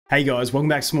Hey guys, welcome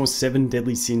back to some more 7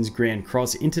 Deadly Sins Grand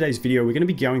Cross. In today's video, we're going to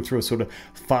be going through a sort of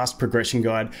fast progression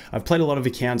guide. I've played a lot of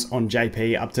accounts on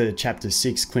JP up to chapter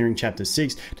 6, clearing chapter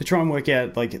 6, to try and work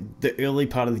out like the early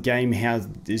part of the game, how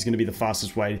is going to be the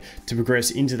fastest way to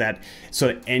progress into that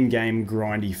sort of end game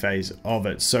grindy phase of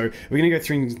it. So we're going to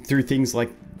go through things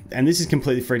like, and this is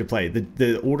completely free to play,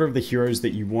 the order of the heroes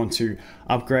that you want to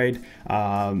upgrade,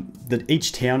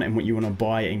 each town and what you want to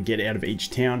buy and get out of each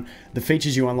town, the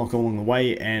features you unlock along the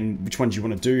way and which ones you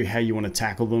want to do, how you want to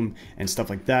tackle them and stuff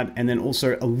like that, and then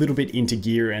also a little bit into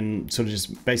gear and sort of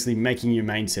just basically making your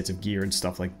main sets of gear and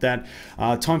stuff like that.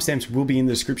 Timestamps will be in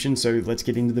the description, so let's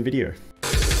get into the video.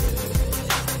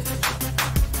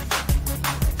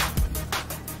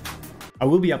 I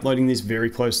will be uploading this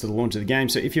very close to the launch of the game,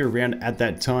 so if you're around at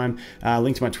that time,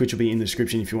 link to my Twitch will be in the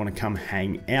description if you want to come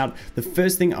hang out. The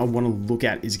first thing I want to look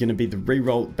at is going to be the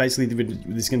reroll. Basically,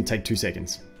 this is going to take 2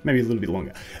 seconds, maybe a little bit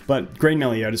longer. But Green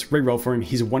Meliodas, reroll for him.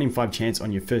 He's a 1 in 5 chance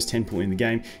on your first 10 pull in the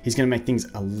game. He's going to make things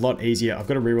a lot easier. I've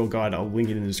got a reroll guide. I'll link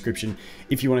it in the description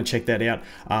if you want to check that out.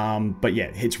 But yeah,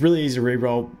 it's really easy to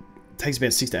reroll. Takes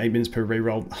about 6 to 8 minutes per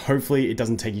reroll. Hopefully it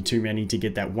doesn't take you too many to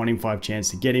get that 1 in 5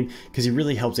 chance to get him, because he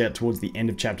really helps out towards the end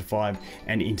of chapter 5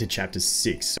 and into chapter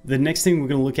 6. The next thing we're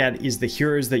going to look at is the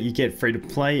heroes that you get free to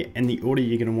play and the order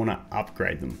you're going to want to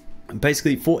upgrade them.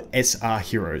 Basically, for SR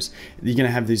heroes, you're going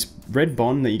to have this red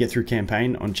bond that you get through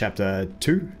campaign on chapter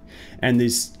 2 and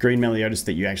this green Meliodas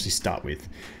that you actually start with.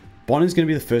 Bond is going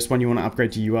to be the first one you want to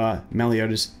upgrade to UR,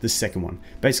 Meliodas the second one.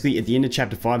 Basically, at the end of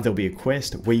chapter 5, there'll be a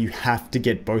quest where you have to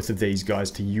get both of these guys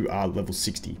to UR level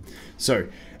 60. So,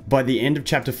 by the end of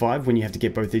chapter 5, when you have to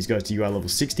get both these guys to UR level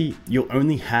 60, you'll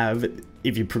only have,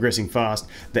 if you're progressing fast,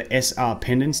 the SR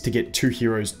pendants to get 2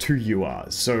 heroes to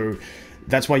URs. So,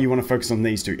 that's why you want to focus on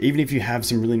these two. Even if you have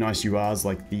some really nice URs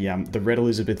like the Red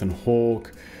Elizabeth and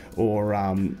Hawk,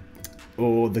 or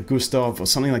the Gustav, or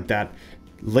something like that,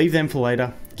 leave them for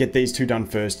later. Get these two done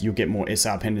first. You'll get more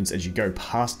SR pendants as you go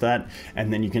past that,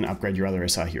 and then you can upgrade your other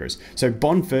SR heroes. So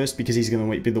Bond first, because he's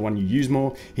going to be the one you use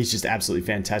more. He's just absolutely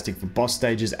fantastic for boss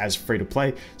stages as free to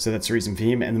play, so that's the reason for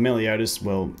him. And the Meliodas,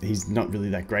 well, he's not really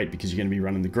that great because you're going to be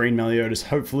running the green Meliodas,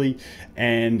 hopefully,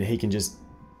 and he can just,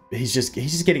 he's just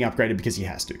getting upgraded because he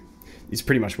has to. It's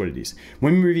pretty much what it is.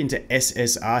 When we move into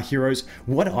SSR heroes,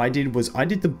 what I did was I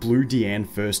did the blue Deanne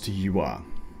first to UR.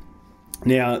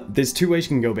 Now, there's 2 ways you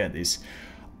can go about this.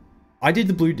 I did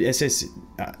the blue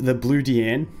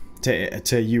Deanne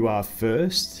to UR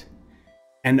first,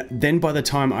 and then by the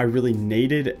time I really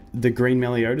needed the green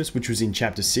Meliodas, which was in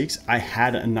chapter 6, I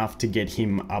had enough to get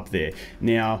him up there.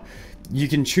 Now, you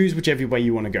can choose whichever way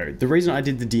you want to go. The reason I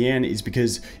did the Deanne is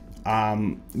because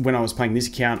when I was playing this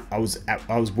account, I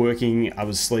was working, I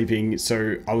was sleeping,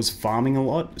 so I was farming a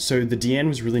lot. So the Deanne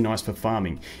was really nice for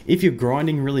farming. If you're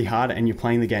grinding really hard and you're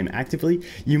playing the game actively,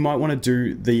 you might want to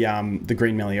do the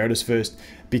green Meliodas first,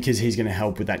 because he's going to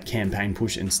help with that campaign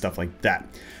push and stuff like that.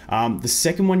 The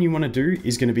second one you want to do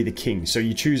is going to be the king. So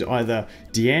you choose either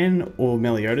Deanne or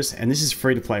Meliodas, and this is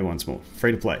free to play once more,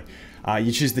 free to play.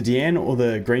 You choose the Deanne or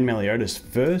the green Meliodas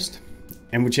first.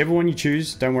 And whichever one you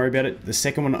choose, don't worry about it. The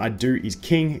second one I do is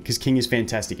King, because King is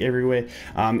fantastic everywhere.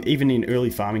 Even in early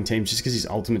farming teams, just because his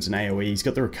ultimate's an AoE, he's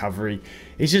got the recovery.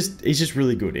 He's just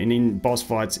really good. And in boss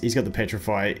fights, he's got the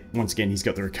petrify. Once again, he's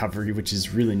got the recovery, which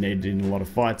is really needed in a lot of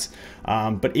fights.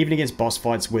 But even against boss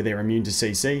fights where they're immune to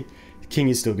CC, King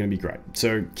is still going to be great.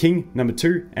 So King, number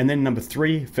 2, and then number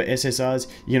 3 for SSRs,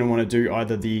 you're going to want to do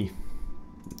either the,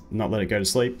 not let it go to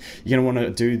sleep, you're going to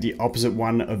want to do the opposite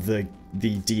one of the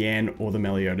Deanne or the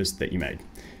Meliodas that you made.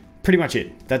 Pretty much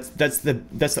it. That's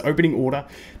the opening order.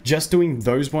 Just doing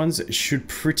those ones should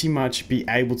pretty much be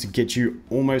able to get you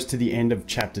almost to the end of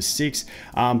chapter 6.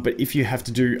 But if you have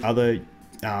to do other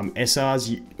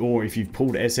SRs, or if you've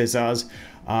pulled SSRs,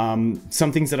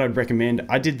 some things that I'd recommend,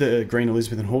 I did the green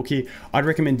Elizabeth and Hawk here. I'd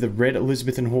recommend the red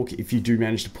Elizabeth and Hawk if you do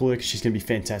manage to pull her, because she's going to be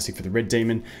fantastic for the red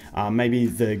demon. Maybe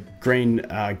the green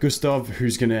Gustav,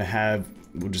 who's going to have,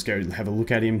 we'll just go have a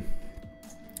look at him.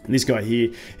 This guy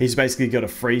here, he's basically got a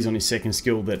freeze on his second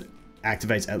skill that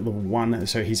activates at level 1,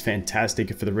 so he's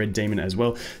fantastic for the red demon as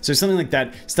well. So something like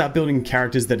that, start building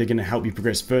characters that are going to help you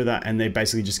progress further, and they're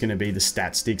basically just going to be the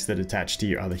stat sticks that attach to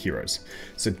your other heroes.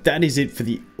 So that is it for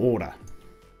the order.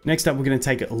 Next up, we're going to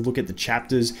take a look at the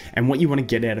chapters and what you want to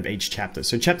get out of each chapter.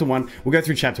 So chapter 1, we'll go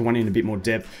through chapter 1 in a bit more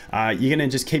depth. You're going to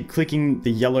just keep clicking the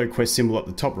yellow quest symbol at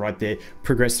the top right there,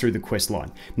 progress through the quest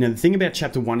line. Now, the thing about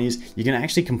chapter 1 is you're going to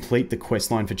actually complete the quest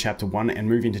line for chapter 1 and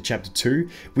move into chapter 2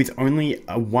 with only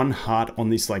a 1 heart on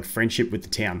this like friendship with the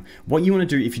town. What you want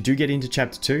to do if you do get into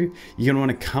chapter 2, you're going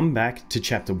to want to come back to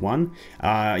chapter 1.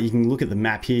 You can look at the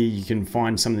map here. You can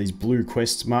find some of these blue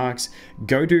quest marks.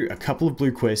 Go do a couple of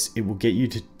blue quests. It will get you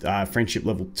to friendship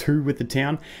level 2 with the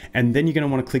town, and then you're going to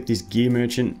want to click this gear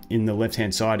merchant in the left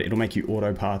hand side. It'll make you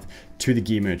auto path to the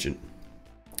gear merchant.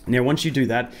 Now once you do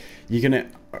that, you're going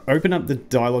to open up the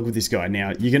dialogue with this guy.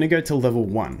 Now you're going to go to level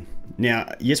 1.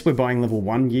 Now yes, we're buying level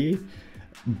 1 gear,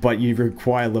 but you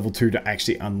require level 2 to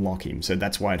actually unlock him, so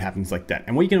that's why it happens like that.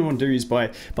 And what you're going to want to do is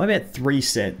buy about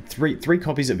three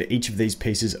copies of each of these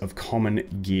pieces of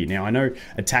common gear. Now I know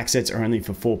attack sets are only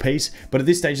for 4 piece, but at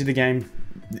this stage of the game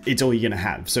it's all you're going to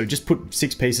have. So just put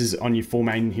 6 pieces on your 4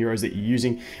 main heroes that you're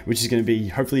using, which is going to be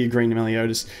hopefully your green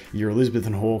Meliodas, your Elizabeth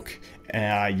and Hawk,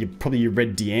 you're probably your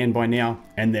red Deanne by now,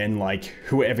 and then like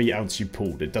whoever else you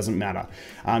pulled, it doesn't matter.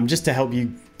 Just to help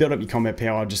you build up your combat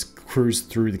power, just cruise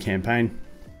through the campaign.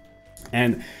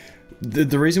 And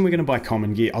the reason we're going to buy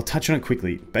common gear, I'll touch on it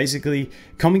quickly. Basically,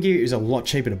 common gear is a lot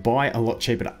cheaper to buy, a lot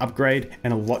cheaper to upgrade,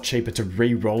 and a lot cheaper to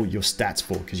re-roll your stats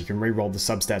for, because you can re-roll the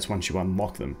substats once you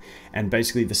unlock them. And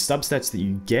basically the substats that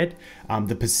you get,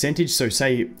 the percentage, so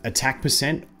say attack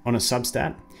percent on a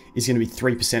substat is going to be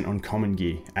 3% on common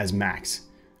gear as max.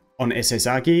 On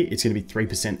SSR gear, it's going to be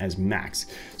 3% as max.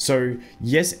 So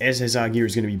yes, SSR gear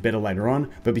is going to be better later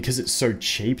on, but because it's so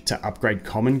cheap to upgrade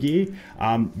common gear,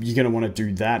 you're going to want to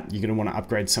do that. You're going to want to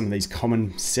upgrade some of these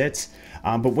common sets.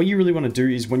 But what you really want to do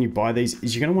is when you buy these,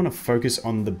 is you're going to want to focus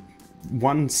on the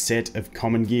one set of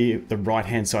common gear, the right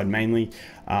hand side mainly,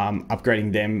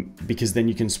 upgrading them, because then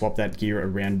you can swap that gear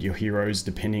around your heroes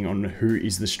depending on who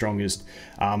is the strongest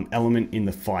element in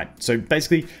the fight. So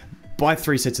basically, buy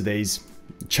 3 sets of these.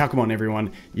 Chuck them on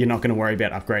everyone. You're not going to worry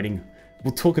about upgrading.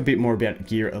 We'll talk a bit more about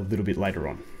gear a little bit later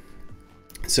on.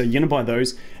 So you're going to buy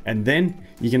those, and then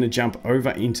you're going to jump over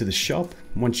into the shop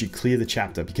once you clear the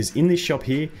chapter, because in this shop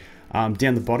here,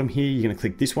 down the bottom here, you're going to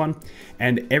click this one,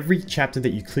 and every chapter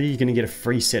that you clear, you're going to get a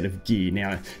free set of gear.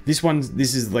 Now this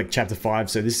is like chapter 5,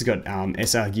 so this has got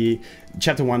SR gear.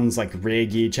 Chapter 1's like rare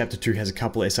gear. Chapter 2 has a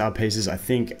couple SR pieces, I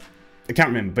think. I can't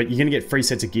remember, but you're going to get free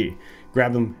sets of gear.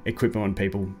 Grab them, equip them on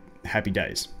people. Happy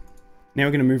days. Now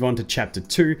we're going to move on to chapter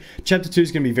 2. Chapter 2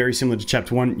 is going to be very similar to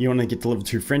chapter 1. You want to get to level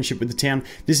 2 friendship with the town.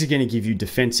 This is going to give you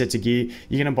defense sets of gear.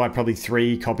 You're going to buy probably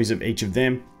 3 copies of each of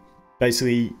them.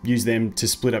 Basically use them to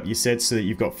split up your sets so that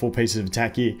you've got 4 pieces of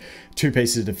attack gear, 2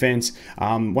 pieces of defense.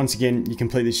 Once again, you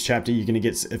complete this chapter, you're going to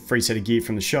get a free set of gear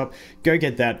from the shop. Go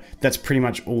get that. That's pretty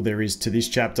much all there is to this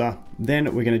chapter. Then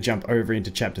we're going to jump over into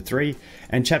chapter 3,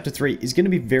 and chapter 3 is going to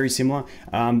be very similar.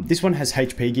 This one has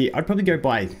HP gear. I'd probably go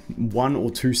buy 1 or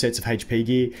 2 sets of HP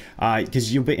gear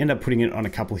because you'll end up putting it on a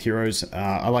couple of heroes.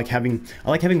 I like having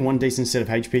 1 decent set of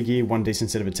HP gear, 1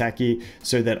 decent set of attack gear,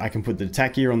 so that I can put the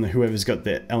attack gear on whoever's got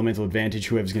the elemental advantage,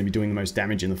 whoever's going to be doing the most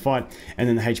damage in the fight, and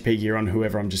then the HP gear on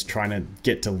whoever I'm just trying to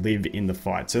get to live in the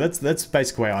fight. So that's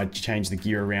basically why I change the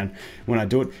gear around when I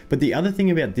do it. But the other thing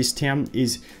about this town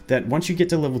is that once you get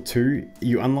to level 2,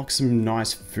 you unlock some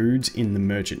nice foods in the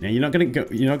merchant. Now you're not going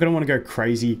to want to go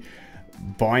crazy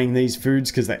buying these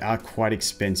foods because they are quite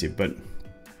expensive. But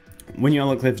when you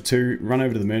unlock level 2, run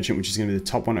over to the merchant, which is going to be the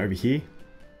top one over here.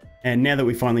 And now that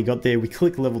we finally got there, we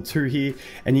click level 2 here,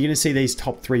 and you're going to see these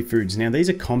top 3 foods. Now these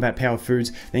are combat power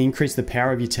foods. They increase the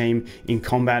power of your team in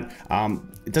combat.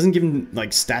 It doesn't give them like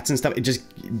stats and stuff. It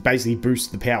just basically boosts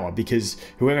the power, because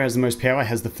whoever has the most power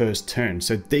has the first turn.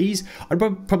 So these, I'd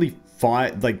probably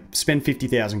spend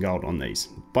 50,000 gold on these.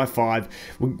 Buy 5.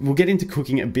 We'll get into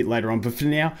cooking a bit later on, but for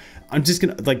now, I'm just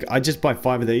gonna I just buy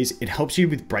 5 of these. It helps you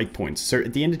with breakpoints. So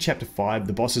at the end of chapter 5,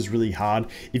 the boss is really hard.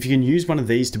 If you can use one of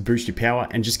these to boost your power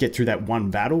and just get through that one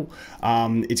battle,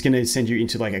 it's going to send you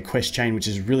into like a quest chain, which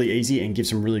is really easy and gives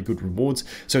some really good rewards.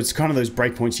 So it's kind of those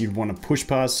breakpoints you'd want to push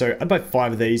past. So I'd buy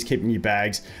 5 of these, keep them in your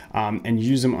bags, and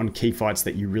use them on key fights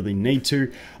that you really need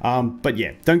to. But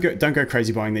yeah, don't go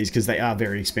crazy buying these because they are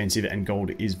very expensive and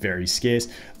gold is very scarce.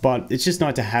 But it's just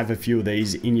nice to have a few of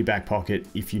these in your back pocket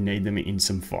if you need them in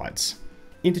some fights.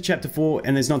 into chapter 4,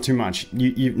 and there's not too much.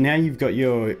 Now you've got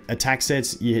your attack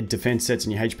sets, your defense sets,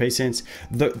 and your HP sets.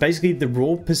 Basically, the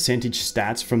raw percentage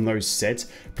stats from those sets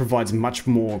provides much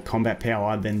more combat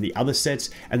power than the other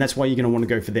sets, and that's why you're going to want to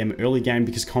go for them early game,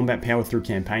 because combat power through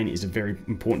campaign is a very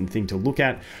important thing to look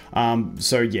at.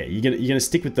 So yeah, you're gonna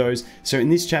stick with those. So in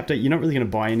this chapter, you're not really going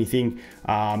to buy anything.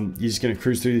 You're just going to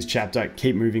cruise through this chapter,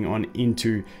 keep moving on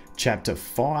into chapter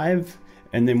 5,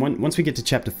 and then once we get to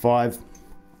chapter 5.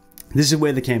 This is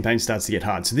where the campaign starts to get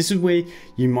hard. So this is where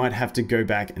you might have to go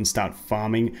back and start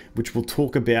farming, which we'll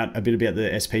talk about a bit about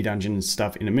the SP dungeon and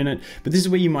stuff in a minute. But this is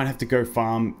where you might have to go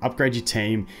farm, upgrade your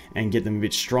team, and get them a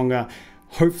bit stronger.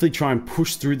 Hopefully try and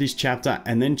push through this chapter,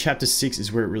 and then chapter 6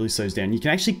 is where it really slows down. You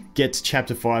can actually get to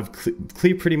chapter 5,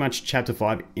 clear pretty much chapter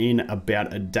 5 in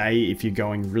about a day if you're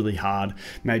going really hard,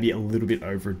 maybe a little bit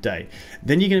over a day.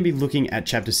 Then you're going to be looking at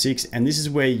chapter 6, and this is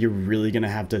where you're really going to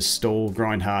have to stall,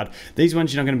 grind hard. These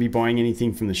ones you're not going to be buying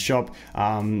anything from the shop,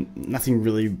 nothing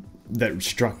really that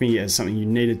struck me as something you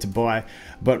needed to buy.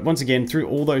 But once again, through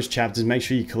all those chapters, make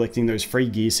sure you're collecting those free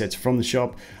gear sets from the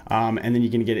shop, and then you're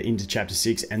going to get it into chapter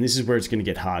 6, and this is where it's going to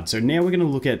get hard. So now we're going to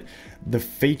look at the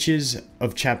features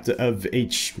of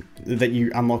each that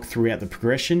you unlock throughout the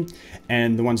progression,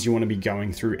 and the ones you want to be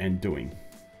going through and doing.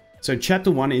 So chapter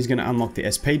 1 is going to unlock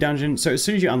the SP dungeon. So as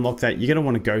soon as you unlock that, you're going to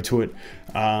want to go to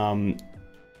it.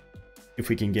 If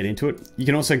we can get into it, you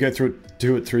can also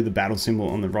do it through the battle symbol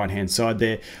on the right hand side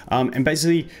there, and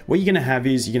basically what you're going to have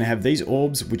is you're going to have these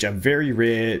orbs, which are very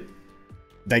rare.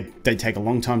 They take a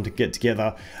long time to get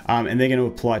together, and they're going to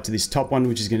apply it to this top one,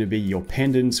 which is going to be your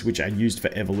pendants, which are used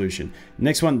for evolution.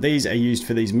 Next one, these are used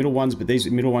for these middle ones, but these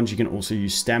middle ones you can also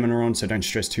use stamina on, so don't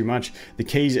stress too much. The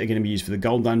keys are going to be used for the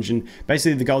gold dungeon.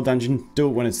 Basically, the gold dungeon, do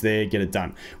it when it's there, get it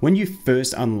done. When you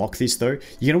first unlock this though,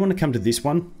 you're going to want to come to this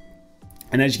one.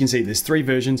 And as you can see, there's 3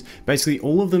 versions. Basically,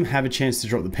 all of them have a chance to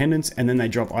drop the pendants, and then they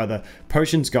drop either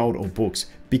potions, gold, or books.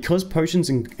 Because potions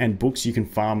and books you can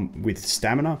farm with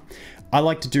stamina, I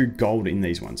like to do gold in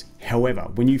these ones. However,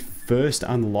 when you first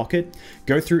unlock it,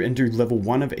 go through and do level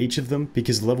 1 of each of them,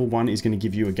 because level 1 is going to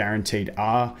give you a guaranteed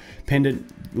R pendant,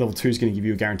 level 2 is going to give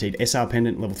you a guaranteed SR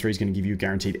pendant, level 3 is going to give you a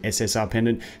guaranteed SSR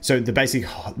pendant. So the basic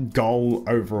goal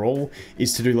overall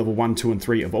is to do level 1, 2, and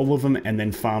 3 of all of them, and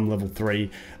then farm level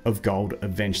 3 of gold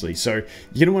eventually. So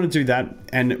you're going to want to do that,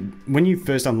 and when you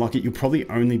first unlock it, you'll probably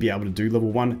only be able to do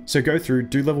level 1. So go through,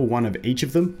 do level 1 of each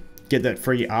of them, get that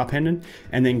free R pendant,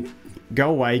 and then go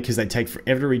away, because they take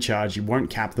forever to recharge. You won't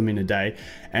cap them in a day,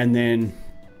 and then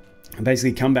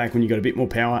basically come back when you got a bit more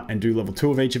power and do level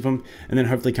 2 of each of them, and then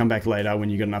hopefully come back later when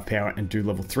you got enough power and do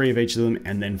level 3 of each of them,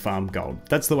 and then farm gold.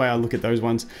 That's the way I look at those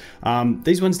ones.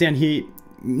 These ones down here,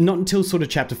 not until sort of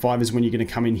chapter 5 is when you're going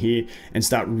to come in here and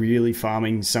start really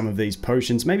farming some of these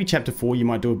potions. Maybe chapter 4 you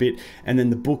might do a bit, and then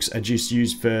the books are just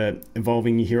used for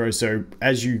evolving your heroes. So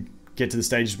as you get to the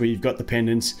stages where you've got the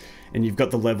pendants and you've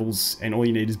got the levels and all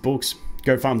you need is books,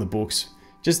 go farm the books.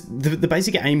 Just the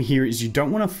basic aim here is you don't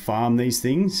want to farm these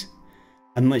things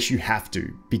unless you have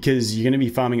to, because you're going to be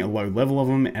farming a low level of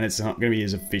them and it's not going to be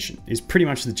as efficient. Is pretty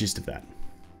much the gist of that.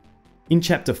 In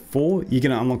chapter 4, you're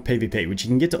going to unlock PvP, which you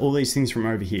can get to all these things from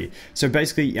over here. So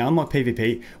basically, you unlock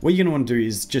PvP. What you're going to want to do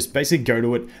is just basically go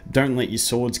to it, don't let your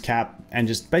swords cap, and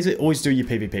just basically always do your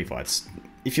PvP fights.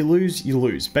 If you lose, you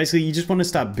lose. Basically, you just want to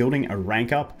start building a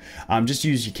rank up. Just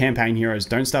use your campaign heroes.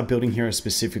 Don't start building heroes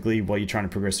specifically while you're trying to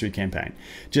progress through campaign.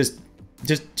 Just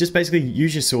basically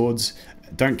use your swords.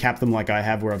 Don't cap them like I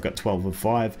have, where I've got 12 of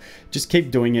 5. Just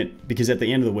keep doing it, because at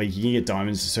the end of the week you can get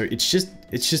diamonds. So it's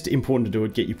just important to do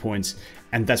it, get your points,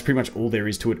 and that's pretty much all there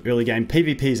is to it. Early game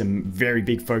PvP is a very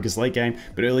big focus late game,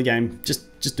 but early game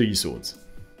just do your swords.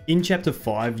 In chapter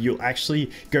 5, you'll actually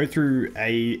go through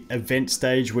a event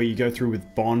stage where you go through with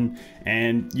Bon,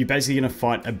 and you're basically going to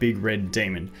fight a big red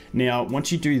demon. Now,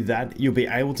 once you do that, you'll be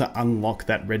able to unlock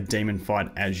that red demon fight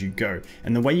as you go.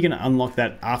 And the way you're going to unlock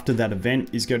that after that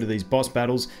event is go to these boss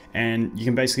battles, and you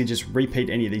can basically just repeat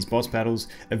any of these boss battles.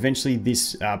 Eventually,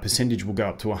 this percentage will go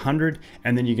up to 100,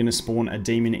 and then you're going to spawn a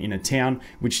demon in a town,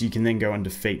 which you can then go and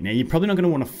defeat. Now, you're probably not going to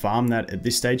want to farm that at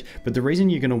this stage, but the reason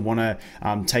you're going to want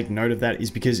to take note of that is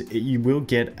because you will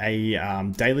get a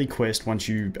daily quest once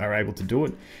you are able to do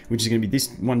it, which is going to be this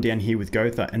one down here with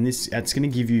Gotha, and it's going to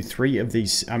give you 6 of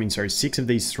these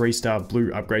 3-star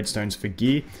blue upgrade stones for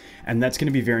gear, and that's going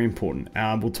to be very important.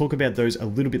 We'll talk about those a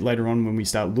little bit later on when we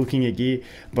start looking at gear,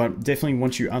 but definitely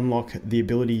once you unlock the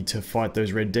ability to fight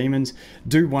those red demons,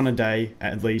 do 1 a day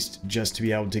at least, just to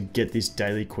be able to get this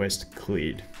daily quest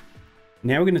cleared.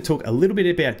 Now we're going to talk a little bit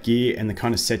about gear and the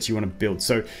kind of sets you want to build.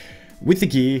 So with the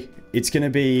gear, it's going to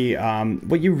be,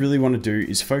 what you really want to do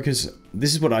is focus.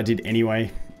 This is what I did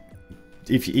anyway.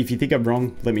 if you think I'm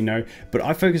wrong, let me know. But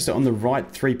I focused on the right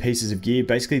 3 pieces of gear.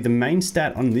 Basically, the main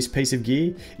stat on this piece of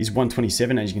gear is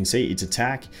 127. As you can see, it's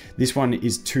attack. This one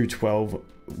is 212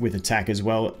 with attack as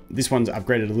well. This one's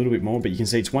upgraded a little bit more, but you can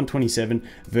see it's 127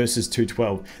 versus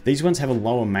 212. These ones have a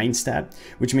lower main stat,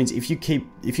 which means if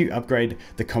you upgrade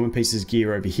the common pieces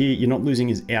gear over here, you're not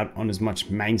losing out on as much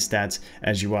main stats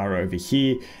as you are over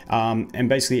here. And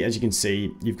basically, as you can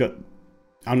see, you've got,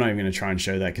 I'm not even going to try and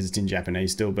show that because it's in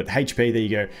Japanese still, but HP, there you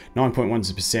go,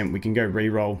 9.1%. We can go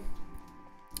reroll,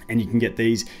 and you can get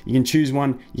these. You can choose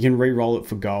one, you can re-roll it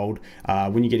for gold.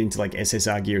 When you get into like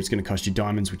SSR gear, it's going to cost you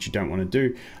diamonds, which you don't want to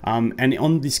do. And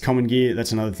on this common gear,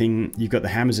 that's another thing, you've got the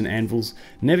hammers and anvils.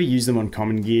 Never use them on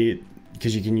common gear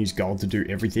because you can use gold to do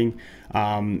everything.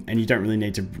 And you don't really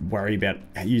need to worry about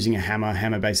using a hammer.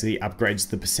 Hammer basically upgrades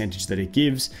the percentage that it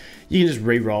gives. You can just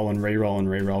re-roll and re-roll and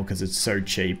re-roll because it's so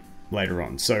cheap later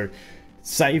on. So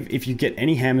save, if you get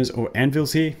any hammers or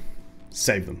anvils here,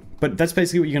 save them. But that's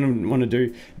basically what you're going to want to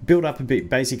do. Build up a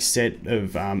basic set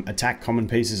of attack common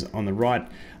pieces on the right.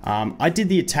 I did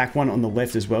the attack one on the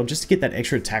left as well, just to get that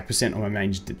extra attack percent on my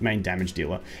main damage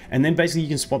dealer. And then basically you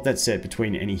can swap that set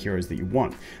between any heroes that you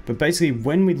want. But basically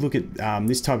when we look at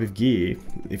this type of gear,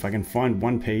 if I can find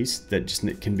one piece that just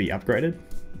can be upgraded,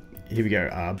 here we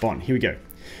go, Bond, here we go.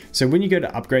 So when you go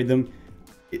to upgrade them,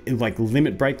 like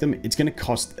limit break them, it's going to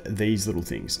cost these little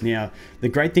things. Now, the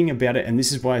great thing about it, and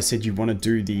this is why I said you want to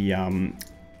do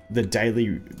the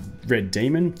daily red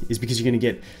demon, is because you're going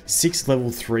to get 6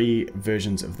 level 3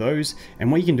 versions of those.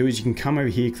 And what you can do is you can come over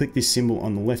here, click this symbol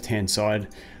on the left hand side.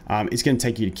 It's going to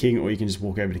take you to King, or you can just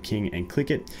walk over to King and click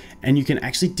it, and you can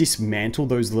actually dismantle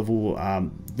those level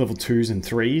 2s and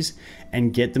 3s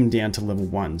and get them down to level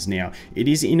 1s. Now, it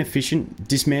is inefficient.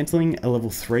 Dismantling a level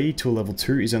 3 to a level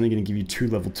 2 is only going to give you 2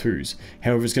 level 2s.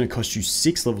 However, it's going to cost you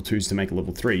 6 level 2s to make a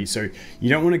level 3. So you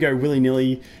don't want to go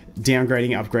willy-nilly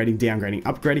downgrading, upgrading, downgrading,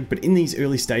 upgrading. But in these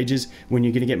early stages, when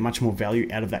you're going to get much more value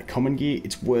out of that common gear,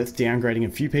 it's worth downgrading a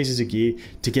few pieces of gear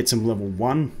to get some level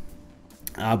 1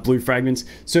 blue fragments,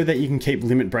 so that you can keep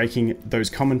limit breaking those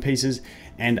common pieces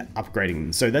and upgrading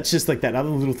them. So that's just like that other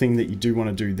little thing that you do want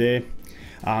to do there,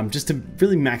 just to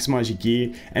really maximize your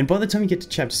gear. And by the time you get to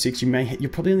chapter 6,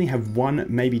 you'll probably only have 1,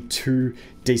 maybe 2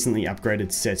 decently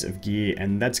upgraded sets of gear,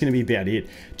 and that's going to be about it,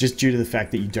 just due to the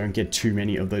fact that you don't get too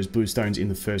many of those blue stones in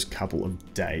the first couple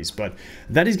of days. But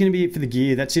that is going to be it for the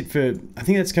gear. That's it for, I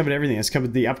think that's covered everything. That's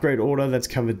covered the upgrade order, that's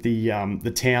covered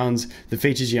the towns, the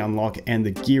features you unlock, and the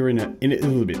gear in it a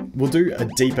little bit. We'll do a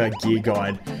deeper gear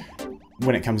guide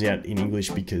when it comes out in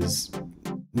English, because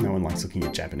no one likes looking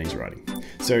at Japanese writing.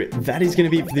 So that is going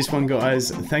to be it for this one, guys.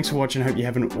 Thanks for watching. I hope you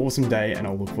have an awesome day, and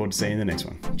I'll look forward to seeing you in the next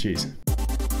one. Cheers.